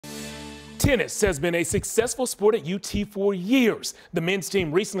Tennis has been a successful sport at UT for years. The men's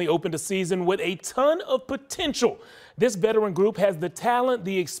team recently opened a season with a ton of potential. This veteran group has the talent,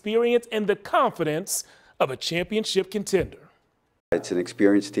 the experience, and the confidence of a championship contender. It's an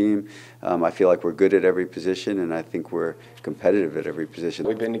experienced team. I feel like we're good at every position, and I think we're competitive at every position.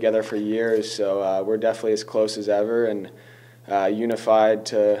 We've been together for years, so we're definitely as close as ever and unified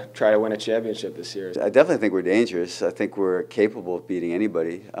to try to win a championship this year. I definitely think we're dangerous. I think we're capable of beating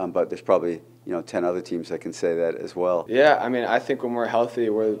anybody, but there's probably 10 other teams that can say that as well. Yeah, I mean, I think when we're healthy,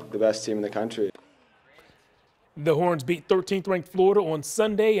 we're the best team in the country. The Horns beat 13th-ranked Florida on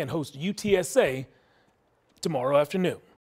Sunday and host UTSA tomorrow afternoon.